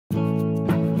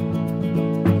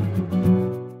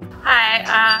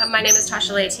Hi, my name is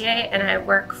Tosha and I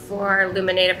work for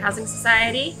Native Housing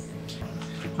Society.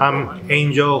 I'm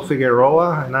Angel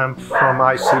Figueroa and I'm from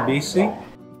ICBC.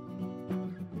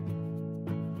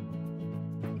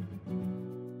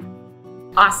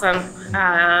 Awesome.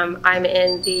 I'm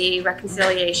in the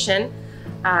Reconciliation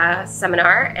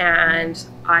Seminar and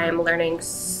I am learning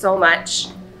so much.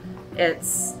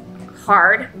 It's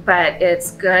hard, but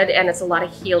it's good and it's a lot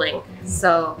of healing.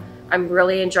 So I'm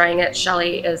really enjoying it.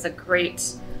 Shelly is a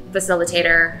great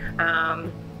facilitator.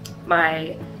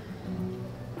 My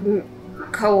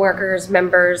co-workers,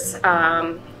 members,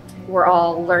 we're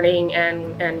all learning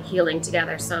and healing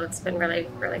together. So it's been really,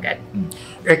 really good.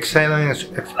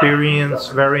 Excellent experience,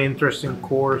 very interesting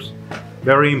course,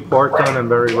 very important and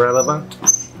very relevant.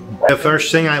 The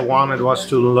first thing I wanted was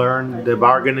to learn the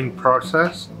bargaining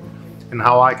process and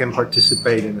how I can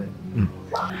participate in it.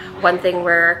 One thing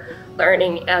we're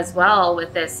learning as well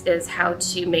with this is how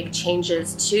to make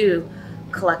changes to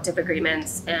collective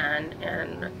agreements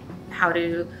and how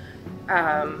to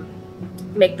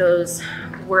make those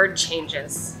word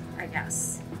changes, I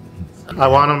guess. I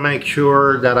want to make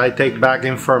sure that I take back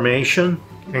information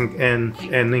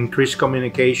and increase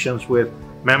communications with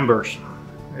members,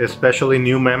 especially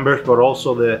new members, but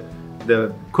also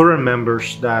the current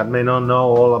members that may not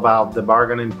know all about the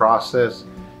bargaining process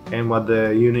and what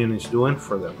the union is doing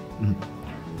for them.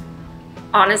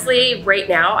 Honestly, right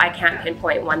now, I can't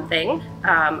pinpoint one thing.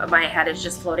 My head is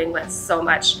just floating with so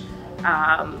much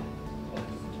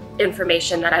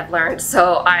information that I've learned.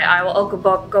 So I will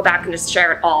go back and just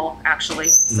share it all, actually.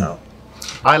 So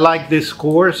I like this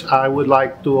course. I would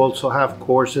like to also have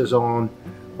courses on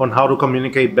how to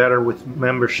communicate better with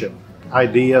membership,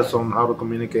 ideas on how to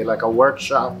communicate, like a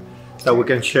workshop that we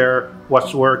can share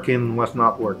what's working, what's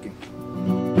not working.